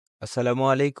আসসালামু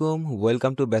আলাইকুম,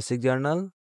 welcome to basic journal.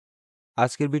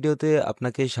 আজকের ভিডিওতে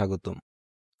আপনাকে স্বাগতম।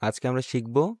 আজকে আমরা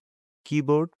শিখব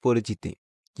কিবোর্ড পরিচিতি।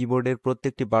 কিবোর্ডের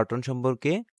প্রত্যেকটি বাটন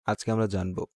সম্পর্কে আজকে আমরা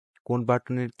জানব। কোন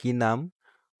বাটনের কি নাম,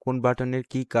 কোন বাটনের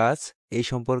কি কাজ, এই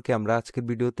সম্পর্কে আমরা আজকের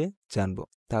ভিডিওতে জানব।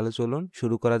 তাহলে চলুন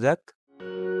শুরু করা যাক।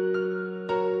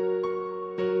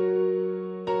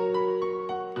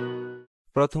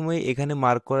 প্রথমে এখানে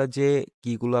মার্ক করা যে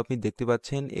কিগুলো আপনি দেখতে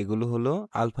পাচ্ছেন এগুলো হলো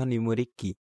আলফা নিউমেরিক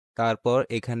কি। তারপর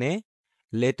এখানে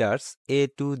letters A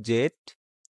to Z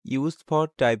used for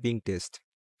typing test।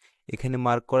 এখানে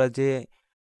মার্ক করা যে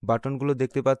বাটনগুলো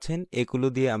দেখতে পাচ্ছেন এগুলো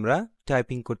দিয়ে আমরা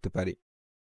টাইপিং করতে পারি।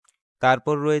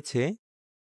 তারপর রয়েছে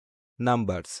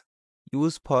numbers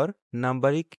use for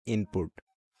numeric input.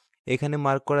 এখানে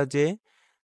মার্ক করা যে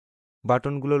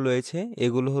বাটনগুলো রয়েছে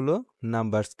এগুলো হলো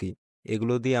নাম্বারস কি,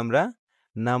 এগুলো দিয়ে আমরা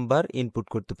নাম্বার ইনপুট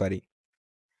করতে পারি।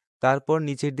 তারপর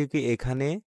নিচের দিকে এখানে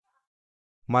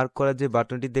মার্ক করা যে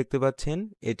বাটনটি দেখতে পাচ্ছেন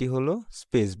এটি হলো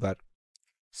space bar.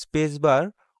 Space bar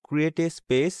create a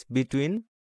space between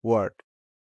word.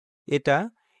 এটা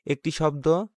একটি শব্দ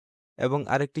এবং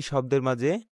আরেকটি শব্দের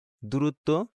মাঝে দূরত্ব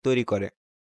তৈরি করে।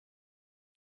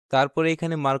 তারপরে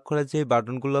এখানে মার্ক করা যে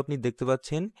বাটনগুলো আপনি দেখতে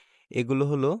পাচ্ছেন এগুলো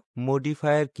হলো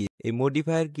মডিফায়ার কি। এই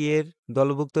মডিফায়ার কি এর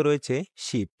দলভুক্ত রয়েছে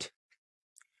shift.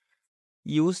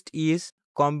 Used is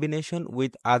combination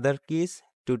with other kiss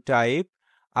two type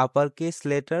upper case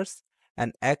letters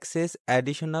and access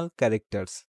additional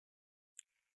characters.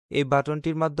 এই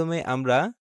বাটনটির মাধ্যমে আমরা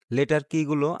লেটার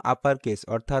কিগুলো আপার কেস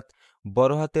অর্থাৎ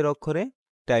বড় হাতের অক্ষরে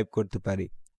টাইপ করতে পারি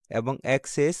এবং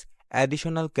অ্যাক্সেস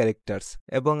অ্যাডিশনাল ক্যারেক্টার্স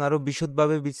এবং আরও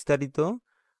বিশদভাবে বিস্তারিত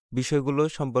বিষয়গুলো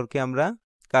সম্পর্কে আমরা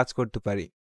কাজ করতে পারি।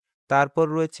 তারপর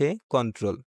রয়েছে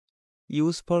control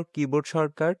use for keyboard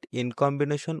shortcut in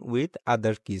combination with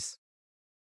other kiss.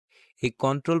 এই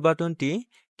কন্ট্রোল বাটনটি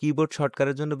কিবোর্ড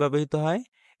শর্টকাটের জন্য ব্যবহৃত হয়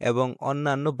এবং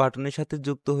অন্যান্য বাটনের সাথে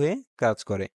যুক্ত হয়ে কাজ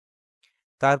করে।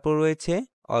 তারপর রয়েছে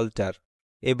অল্টার।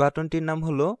 এই বাটনটির নাম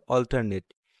হলো alternate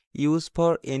use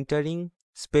for entering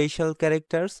special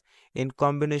characters in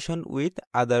combination with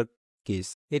other kiss.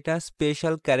 এটা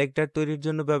স্পেশাল ক্যারেক্টার তৈরির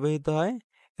জন্য ব্যবহৃত হয়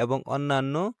এবং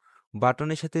অন্যান্য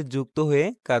বাটনের সাথে যুক্ত হয়ে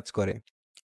কাজ করে।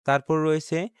 তারপর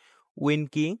রয়েছে উইন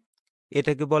কি,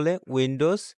 এটাকে বলে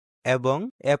উইন্ডোজ এবং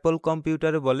অ্যাপল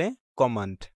কম্পিউটারে বলে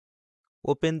command.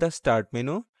 Open the start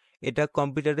menu, এটা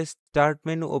কম্পিউটারের স্টার্ট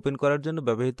মেনু ওপেন করার জন্য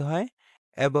ব্যবহৃত হয়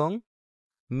এবং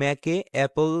ম্যাকে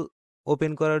অ্যাপল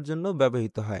ওপেন করার জন্য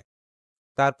ব্যবহৃত হয়।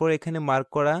 তারপর এখানে মার্ক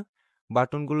করা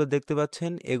বাটনগুলো দেখতে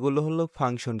পাচ্ছেন এগুলো হলো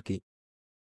ফাংশন কি।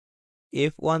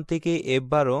 F1 থেকে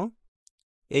F12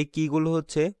 এই কিগুলো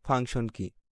হচ্ছে ফাংশন কি।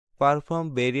 Perform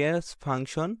various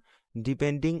function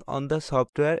depending on the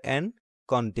software and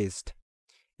contest.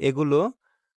 এগুলো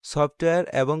সফটওয়্যার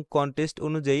এবং কন্টেস্ট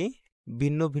অনুযায়ী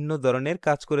ভিন্ন ভিন্ন ধরনের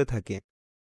কাজ করে থাকে।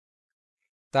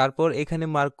 তারপর এখানে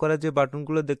মার্ক করা যে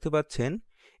বাটনগুলো দেখতে পাচ্ছেন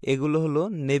এগুলো হলো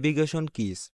নেভিগেশন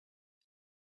কিস।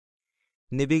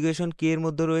 নেভিগেশন কি এর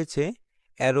মধ্যে রয়েছে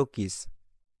arrow kiss,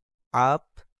 up,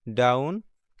 down,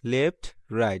 left,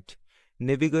 right.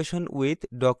 Navigation with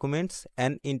documents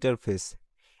and interface,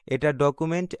 এটা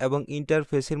ডকুমেন্ট এবং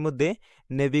ইন্টারফেসের মধ্যে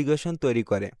নেভিগেশন তৈরি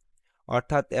করে।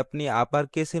 অর্থাৎ আপনি আপার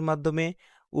কেসের মাধ্যমে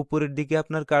উপরের দিকে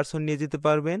আপনার কার্সর নিয়ে যেতে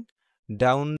পারবেন,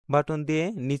 ডাউন বাটন দিয়ে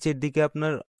নিচের দিকে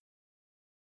আপনার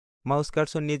মাউস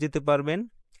কার্সর নিয়ে যেতে পারবেন,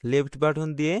 লেফট বাটন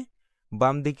দিয়ে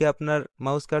বাম দিকে আপনার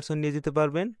মাউস কার্সর নিয়ে যেতে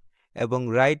পারবেন এবং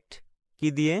রাইট কি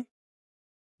দিয়ে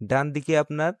ডান দিকে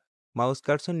আপনার মাউস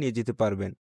কার্সর নিয়ে যেতে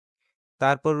পারবেন।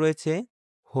 তারপর রয়েছে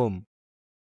home,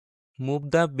 move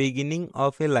the beginning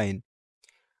of A line.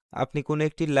 আপনি কোনো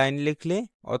একটি লাইন লিখলে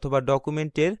অথবা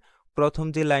ডকুমেন্টের প্রথম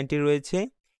যে লাইনটি রয়েছে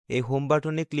এই হোম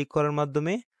বাটনে ক্লিক করার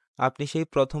মাধ্যমে আপনি সেই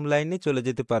প্রথম লাইনে চলে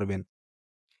যেতে পারবেন।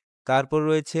 তারপর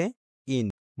রয়েছে in,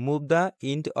 move the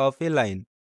ইন্ড of A line.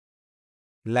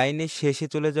 লাইনের শেষে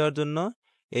চলে যাওয়ার জন্য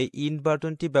এই ইন্ড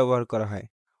বাটনটি ব্যবহার করা হয়,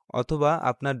 অথবা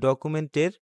আপনার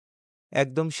ডকুমেন্টের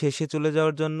একদম শেষে চলে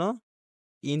যাওয়ার জন্য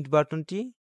ইন্ড বাটনটি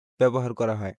ব্যবহার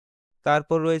করা হয়।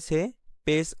 তারপর রয়েছে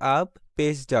page up,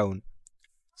 page down,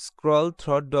 scroll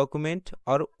through document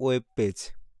or web page.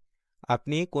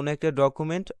 আপনি কোনো একটা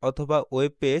ডকুমেন্ট অথবা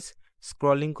ওয়েব পেজ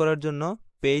স্ক্রলিং করার জন্য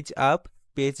পেজ আপ,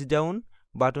 পেজ ডাউন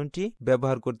বাটনটি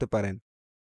ব্যবহার করতে পারেন।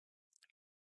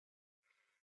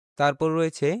 তারপর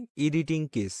রয়েছে এডিটিং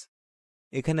কিস।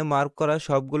 এখানে মার্ক করা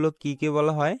সবগুলো কিকে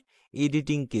বলা হয়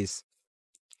এডিটিং কিস।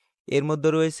 এর মধ্যে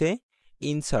রয়েছে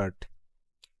ইনসার্ট।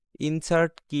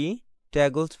 ইনসার্ট কি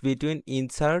ট্যাগলস between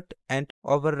insert and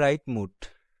overwrite mood.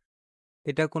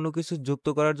 এটা কোনো কিছু যুক্ত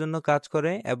করার জন্য কাজ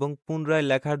করে এবং পুনরায়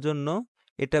লেখার জন্য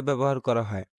এটা ব্যবহার করা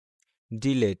হয়।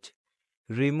 Delete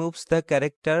removes the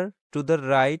character to the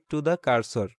right to the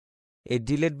cursor. এই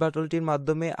ডিলিট বাটনটির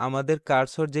মাধ্যমে আমাদের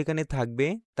কার্সর যেখানে থাকবে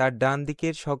তার ডান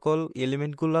দিকের সকল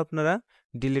এলিমেন্টগুলো আপনারা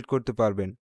ডিলিট করতে পারবেন।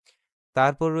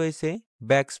 তারপর রয়েছে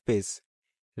backspace,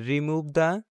 remove the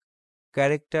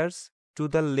characters to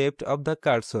the left of the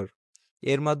cursor.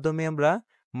 এর মাধ্যমে আমরা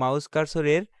মাউস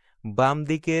কার্সরের বাম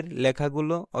দিকের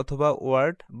লেখাগুলো অথবা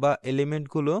ওয়ার্ড বা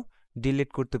এলিমেন্টগুলো ডিলিট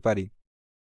করতে পারি।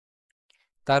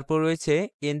 তারপর রয়েছে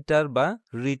এন্টার বা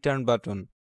রিটার্ন বাটন।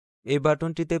 এই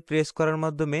বাটনটিতে প্রেস করার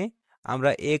মাধ্যমে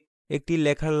আমরা একটি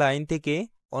লেখার লাইন থেকে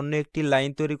অন্য একটি লাইন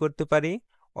তৈরি করতে পারি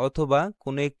অথবা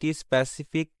কোনো একটি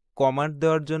স্পেসিফিক কমান্ড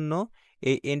দেওয়ার জন্য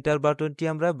এই এন্টার বাটনটি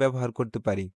আমরা ব্যবহার করতে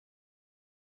পারি।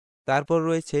 তারপর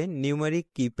রয়েছে নিউমেরিক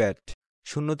কিপ্যাড।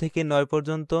 0 থেকে 9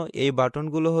 পর্যন্ত এই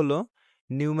বাটনগুলো হলো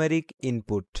নিউমেরিক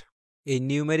ইনপুট। এই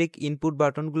নিউমেরিক ইনপুট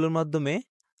বাটনগুলোর মাধ্যমে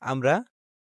আমরা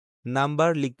নাম্বার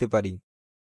লিখতে পারি।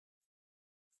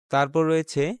 তারপর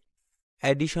রয়েছে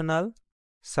additional,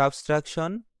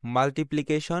 subtraction,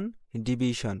 multiplication,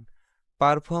 division,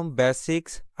 perform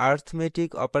basics arithmetic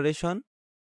operation.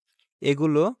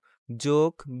 এগুলো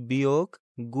যোগ, বিয়োগ,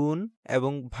 গুণ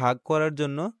এবং ভাগ করার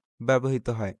জন্য ব্যবহৃত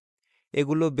হয়।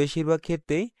 এগুলো বেশিরভাগ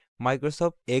ক্ষেত্রেই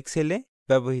মাইক্রোসফট এক্সেলে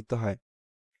ব্যবহৃত হয়।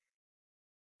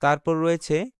 তারপর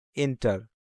রয়েছে এন্টার,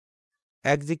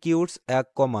 এক্সিকিউটস এ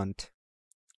কমান্ড।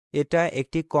 এটা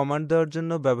একটি কমান্ড দেওয়ার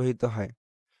জন্য ব্যবহৃত হয়।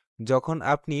 যখন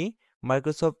আপনি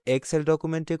মাইক্রোসফট এক্সেল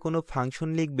ডকুমেন্টে কোনো ফাংশন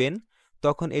লিখবেন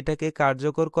তখন এটাকে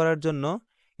কার্যকর করার জন্য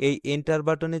এই এন্টার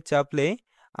বাটনে চাপলে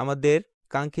আমাদের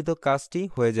কাঙ্ক্ষিত কাজটি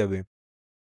হয়ে যাবে।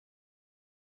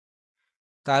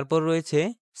 তারপর রয়েছে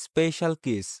special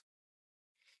kiss,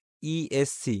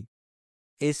 ESC,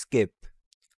 escape,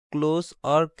 close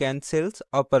or ক্যান্সেলস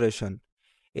operation.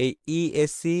 এই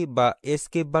ইএসসি বা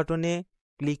এসকেপ বাটনে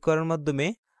ক্লিক করার মাধ্যমে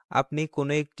আপনি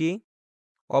কোনো একটি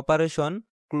অপারেশন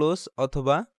ক্লোজ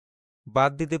অথবা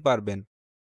বাদ দিতে পারবেন।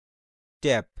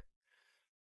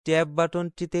 ট্যাব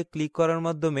বাটনটিতে ক্লিক করার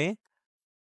মাধ্যমে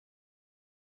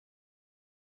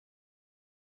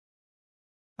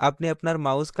আপনি আপনার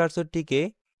মাউস কার্সরটিকে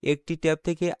একটি ট্যাব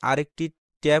থেকে আরেকটি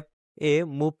ট্যাব এ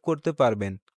মুভ করতে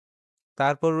পারবেন।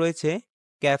 তারপর রয়েছে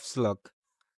caps lock,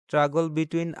 ট্রাগল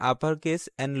between upper case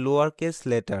and lower case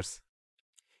letters.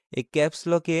 এই ক্যাপস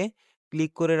লকে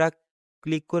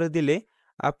ক্লিক করে দিলে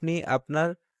আপনি আপনার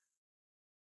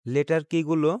লেটার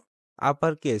কিগুলো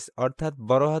আপার কেস অর্থাৎ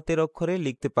বড় হাতের অক্ষরে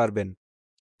লিখতে পারবেন।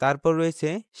 তারপর রয়েছে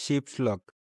shift lock,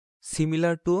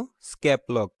 similar to স্ক্যাপ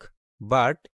lock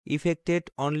but affected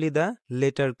only the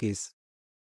letter kiss.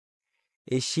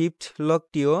 এই শিফট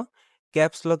লকটিও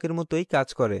ক্যাপস লকের মতোই কাজ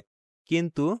করে,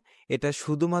 কিন্তু এটা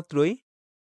শুধুমাত্রই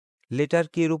লেটার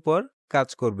কির উপর কাজ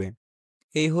করবে।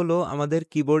 এই হলো আমাদের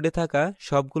কিবোর্ডে থাকা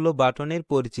সবগুলো বাটনের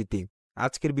পরিচিতি।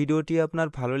 আজকের ভিডিওটি আপনার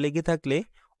ভালো লেগে থাকলে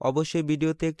অবশ্যই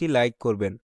ভিডিওতে একটি লাইক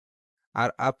করবেন। আর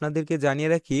আপনাদেরকে জানিয়ে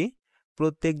রাখি,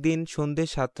 প্রত্যেক দিন সন্ধ্যে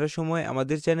 7টার সময়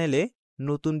আমাদের চ্যানেলে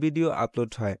নতুন ভিডিও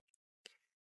আপলোড হয়।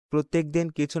 প্রত্যেক দিন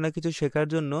কিছু না কিছু শেখার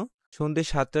জন্য সন্ধ্যে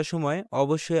 7টার সময়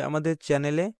অবশ্যই আমাদের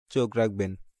চ্যানেলে চোখ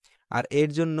রাখবেন। আর এর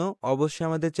জন্য অবশ্যই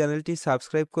আমাদের চ্যানেলটি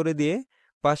সাবস্ক্রাইব করে দিয়ে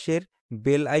পাশের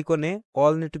বেল আইকনে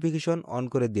অল নোটিফিকেশন অন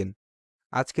করে দিন।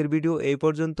 আজকের ভিডিও এই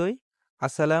পর্যন্তই।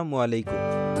 আসসালামু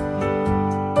আলাইকুম।